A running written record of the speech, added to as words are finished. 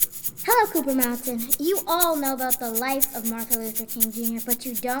Hello, Cooper Mountain. You all know about the life of Martin Luther King Jr., but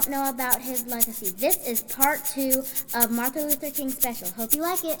you don't know about his legacy. This is part 2 of Martin Luther King Special. Hope you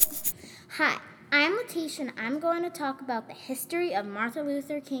like it. Hi, I'm Letitia, and I'm going to talk about the history of Martin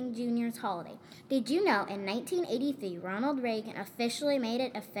Luther King Jr.'s holiday. Did you know in 1983, Ronald Reagan officially made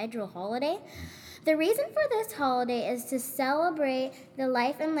it a federal holiday? The reason for this holiday is to celebrate the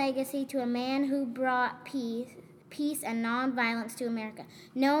life and legacy to a man who brought peace and nonviolence to America,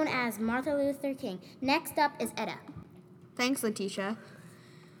 known as Martin Luther King. Next up is Etta. Thanks, Letitia.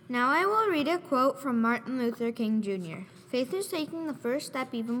 Now I will read a quote from Martin Luther King Jr. Faith is taking the first step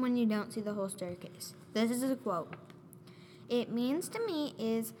even when you don't see the whole staircase. This is a quote. It means to me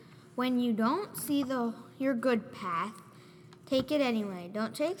is when you don't see your good path, take it anyway.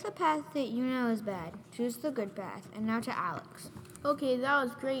 Don't take the path that you know is bad. Choose the good path. And now to Alex. Okay, that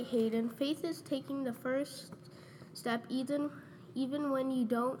was great, Hayden. Faith is taking the first step even when you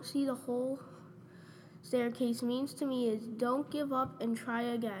don't see the whole staircase means to me is don't give up and try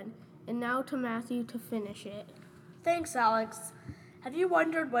again. And now to Matthew to finish it. Thanks, Alex. Have you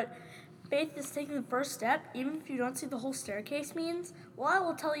wondered what faith is taking the first step, even if you don't see the whole staircase means? Well, I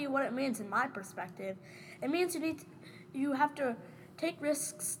will tell you what it means in my perspective. It means you have to take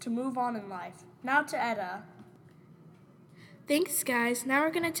risks to move on in life. Now to Etta. Thanks, guys. Now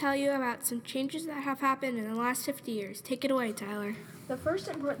we're going to tell you about some changes that have happened in the last 50 years. Take it away, Tyler. The first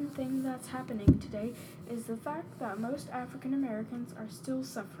important thing that's happening today is the fact that most African Americans are still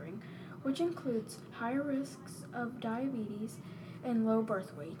suffering, which includes higher risks of diabetes and low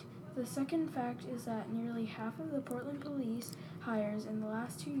birth weight. The second fact is that nearly half of the Portland police hires in the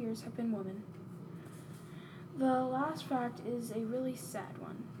last 2 years have been women. The last fact is a really sad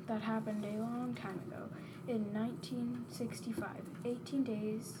one that happened a long time ago. In 1965, 18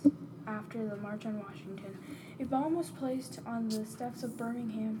 days after the March on Washington, a bomb was placed on the steps of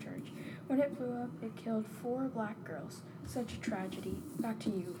Birmingham Church. When it blew up, it killed 4 black girls. Such a tragedy. Back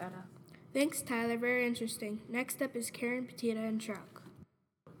to you, Etta. Thanks, Tyler. Very interesting. Next up is Karen, Petita, and Chuck.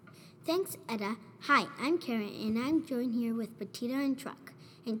 Thanks, Etta. Hi, I'm Karen, and I'm joined here with Petita and Truck.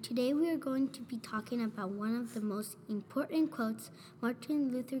 And today we are going to be talking about one of the most important quotes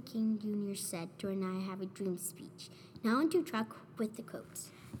Martin Luther King Jr. said during I Have a Dream speech. Now on to Truck with the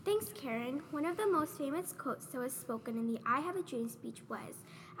quotes. Thanks, Karen. One of the most famous quotes that was spoken in the I Have a Dream speech was,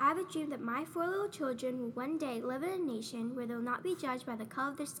 I have a dream that my 4 little children will one day live in a nation where they'll not be judged by the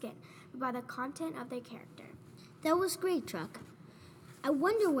color of their skin, but by the content of their character. That was great, Truck. I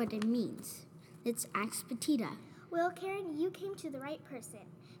wonder what it means. Let's ask Petita. Well, Karen, you came to the right person.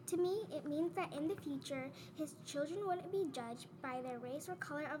 To me, it means that in the future, his children wouldn't be judged by their race or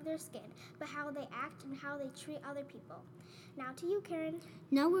color of their skin, but how they act and how they treat other people. Now to you, Karen.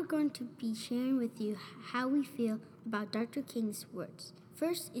 Now we're going to be sharing with you how we feel about Dr. King's words.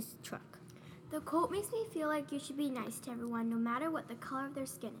 First is Truck. The quote makes me feel like you should be nice to everyone, no matter what the color of their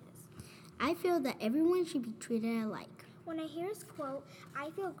skin is. I feel that everyone should be treated alike. When I hear his quote,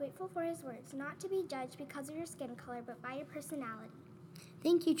 I feel grateful for his words, not to be judged because of your skin color, but by your personality.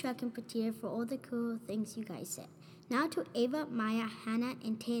 Thank you, Chuck and Petita, for all the cool things you guys said. Now to Ava, Maya, Hannah,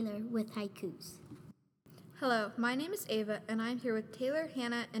 and Taylor with haikus. Hello, my name is Ava, and I'm here with Taylor,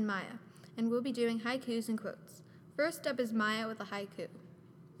 Hannah, and Maya, and we'll be doing haikus and quotes. First up is Maya with a haiku.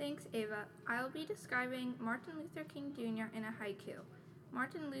 Thanks, Ava. I'll be describing Martin Luther King Jr. in a haiku.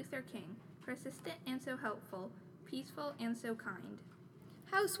 Martin Luther King, persistent and so helpful, peaceful and so kind.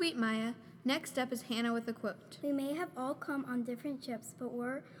 How sweet, Maya. Next up is Hannah with a quote. We may have all come on different ships, but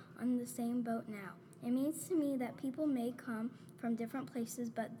we're on the same boat now. It means to me that people may come from different places,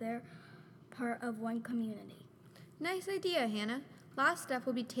 but they're part of one community. Nice idea, Hannah. Last up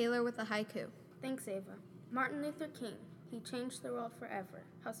will be Taylor with a haiku. Thanks, Ava. Martin Luther King. He changed the world forever.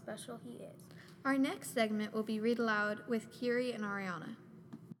 How special he is. Our next segment will be Read Aloud with Kiri and Ariana.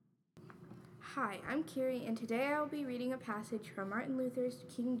 Hi, I'm Kiri, and today I will be reading a passage from Martin Luther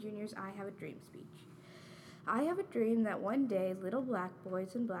King Jr.'s I Have a Dream speech. I have a dream that one day little black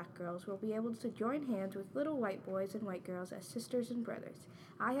boys and black girls will be able to join hands with little white boys and white girls as sisters and brothers.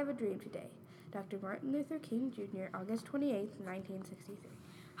 I have a dream today. Dr. Martin Luther King Jr., August 28, 1963.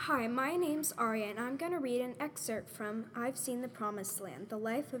 Hi, my name's Aria, and I'm going to read an excerpt from I've Seen the Promised Land, the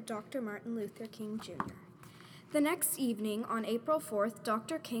life of Dr. Martin Luther King Jr. The next evening, on April 4th,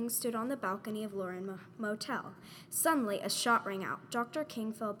 Dr. King stood on the balcony of Loren Motel. Suddenly, a shot rang out. Dr.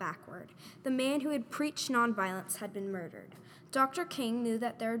 King fell backward. The man who had preached nonviolence had been murdered. Dr. King knew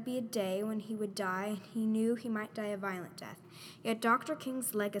that there would be a day when he would die, and he knew he might die a violent death. Yet Dr.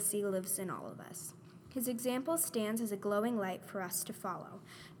 King's legacy lives in all of us. His example stands as a glowing light for us to follow.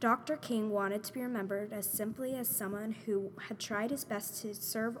 Dr. King wanted to be remembered as simply as someone who had tried his best to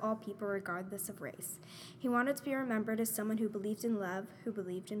serve all people regardless of race. He wanted to be remembered as someone who believed in love, who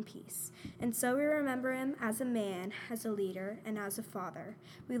believed in peace. And so we remember him as a man, as a leader, and as a father.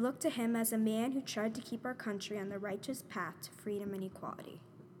 We look to him as a man who tried to keep our country on the righteous path to freedom and equality.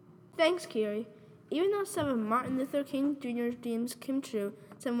 Thanks, Kiri. Even though some of Martin Luther King Jr.'s dreams came true,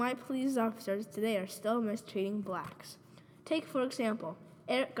 some white police officers today are still mistreating blacks. Take, for example,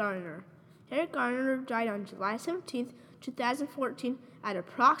 Eric Garner. Eric Garner died on July 17, 2014 at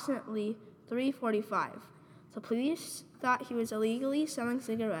approximately 3:45. The police thought he was illegally selling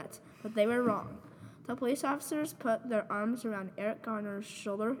cigarettes, but they were wrong. The police officers put their arms around Eric Garner's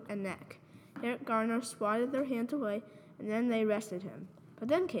shoulder and neck. Eric Garner swatted their hands away, and then they arrested him. But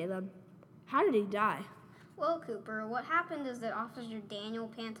then, Caleb, how did he die? Well, Cooper, what happened is that Officer Daniel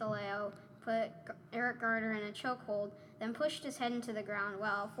Pantaleo put Eric Garner in a chokehold, then pushed his head into the ground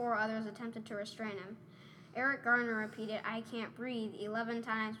while 4 others attempted to restrain him. Eric Garner repeated, "I can't breathe," 11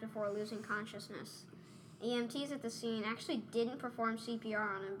 times before losing consciousness. EMTs at the scene actually didn't perform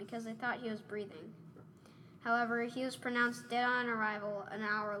CPR on him because they thought he was breathing. However, he was pronounced dead on arrival an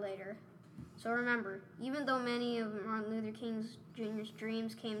hour later. So remember, even though many of Martin Luther King Jr.'s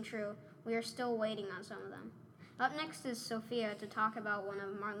dreams came true, we are still waiting on some of them. Up next is Sophia to talk about one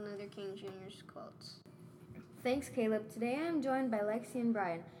of Martin Luther King Jr.'s quotes. Thanks, Caleb. Today I am joined by Lexi and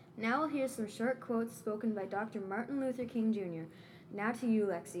Brian. Now we'll hear some short quotes spoken by Dr. Martin Luther King Jr. Now to you,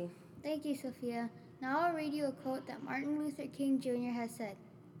 Lexi. Thank you, Sophia. Now I'll read you a quote that Martin Luther King Jr. has said.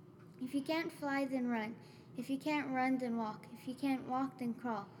 "If you can't fly, then run. If you can't run, then walk. If you can't walk, then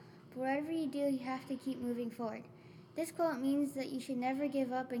crawl. But whatever you do, you have to keep moving forward." This quote means that you should never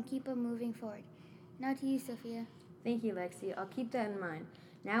give up and keep on moving forward. Now to you, Sophia. Thank you, Lexi. I'll keep that in mind.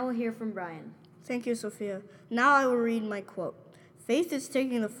 Now we'll hear from Brian. Thank you, Sophia. Now I will read my quote. "Faith is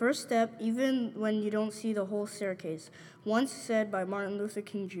taking the first step even when you don't see the whole staircase," once said by Martin Luther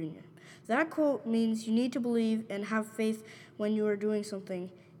King Jr. That quote means you need to believe and have faith when you are doing something,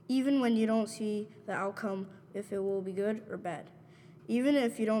 even when you don't see the outcome, if it will be good or bad, even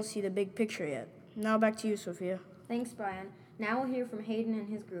if you don't see the big picture yet. Now back to you, Sophia. Thanks, Brian. Now we'll hear from Hayden and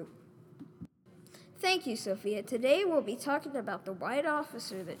his group. Thank you, Sophia. Today we'll be talking about the white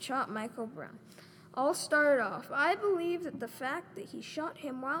officer that shot Michael Brown. I'll start off. I believe that the fact that he shot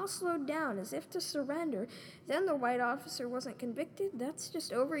him while slowed down as if to surrender, then the white officer wasn't convicted, that's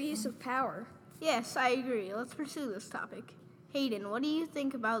just overuse of power. Yes, I agree. Let's pursue this topic. Hayden, what do you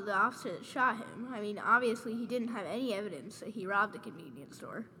think about the officer that shot him? I mean, obviously he didn't have any evidence that he robbed a convenience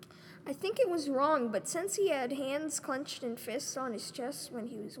store. I think it was wrong, but since he had hands clenched and fists on his chest when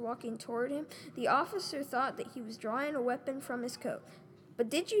he was walking toward him, the officer thought that he was drawing a weapon from his coat. But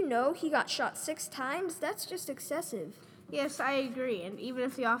did you know he got shot 6 times? That's just excessive. Yes, I agree, and even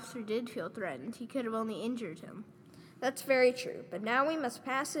if the officer did feel threatened, he could have only injured him. That's very true, but now we must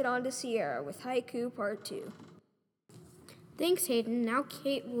pass it on to Sierra with Haiku Part 2. Thanks, Hayden. Now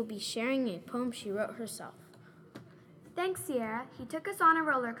Kate will be sharing a poem she wrote herself. Thanks, Sierra. He took us on a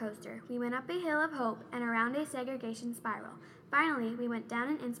roller coaster. We went up a hill of hope and around a segregation spiral. Finally, we went down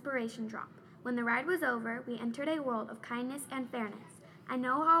an inspiration drop. When the ride was over, we entered a world of kindness and fairness. I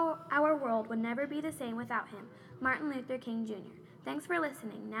know how our world would never be the same without him, Martin Luther King Jr. Thanks for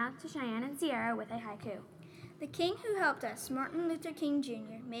listening. Now to Cheyenne and Sierra with a haiku. The king who helped us, Martin Luther King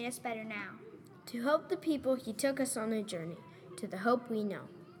Jr., made us better now. To help the people, he took us on a journey to the hope we know.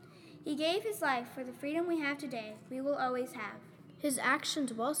 He gave his life for the freedom we have today, we will always have. His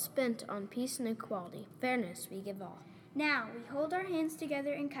actions well spent on peace and equality, fairness we give all. Now we hold our hands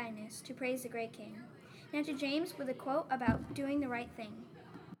together in kindness to praise the great king. Now to James with a quote about doing the right thing.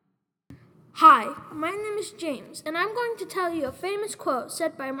 Hi, my name is James, and I'm going to tell you a famous quote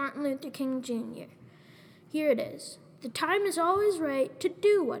said by Martin Luther King Jr. Here it is. "The time is always right to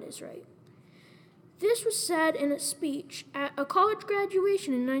do what is right." This was said in a speech at a college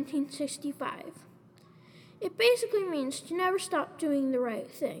graduation in 1965. It basically means to never stop doing the right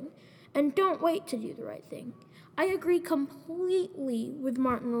thing, and don't wait to do the right thing. I agree completely with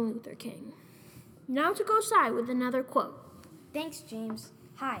Martin Luther King. Now to Gosai with another quote. Thanks, James.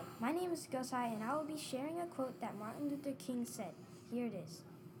 Hi, my name is Gosai, and I will be sharing a quote that Martin Luther King said. Here it is.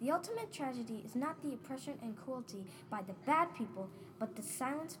 "The ultimate tragedy is not the oppression and cruelty by the bad people, but the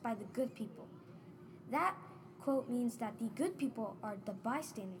silence by the good people." That quote means that the good people are the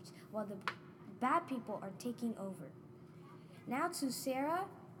bystanders, while the bad people are taking over. Now to Sarah,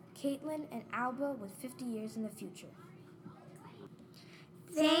 Caitlin, and Alba with 50 years in the future.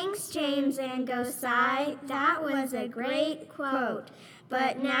 Thanks, James and Gosai. That was a great quote.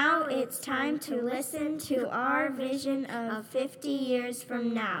 But now it's time to listen to our vision of 50 years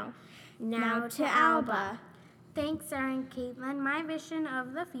from now. Now to Alba. Thanks, Sarah and Caitlin. My vision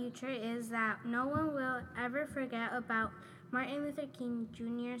of the future is that no one will ever forget about Martin Luther King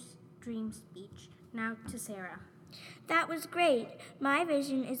Jr.'s dream speech. Now to Sarah. That was great. My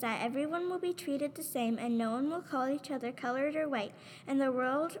vision is that everyone will be treated the same and no one will call each other colored or white, and the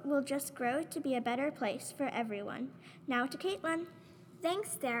world will just grow to be a better place for everyone. Now to Caitlin.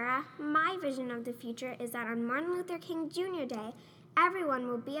 Thanks, Sarah. My vision of the future is that on Martin Luther King Jr. Day, everyone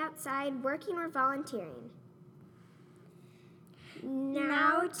will be outside working or volunteering.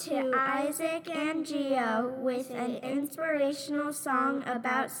 Now to Isaac and Gio with an inspirational song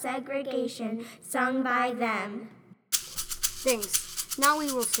about segregation sung by them. Thanks. Now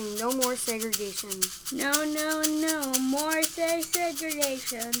we will sing No More Segregation. No, more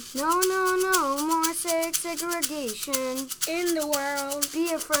segregation. No more segregation. In the world.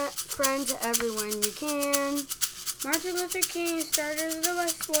 Be a friend to everyone you can. Martin Luther King started the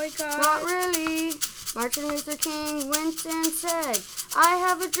bus boycott. Not really. Martin Luther King went and said, I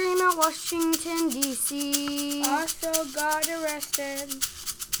have a dream at Washington, D.C. Also got arrested.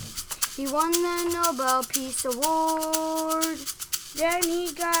 He won the Nobel Peace Award. Then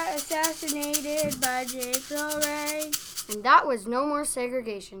he got assassinated by James Earl Ray. And that was No More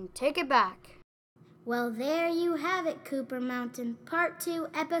Segregation. Take it back. Well, there you have it, Cooper Mountain. Part 2,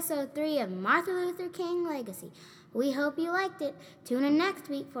 Episode 3 of Martin Luther King Legacy. We hope you liked it. Tune in next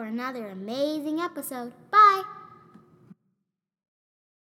week for another amazing episode. Bye!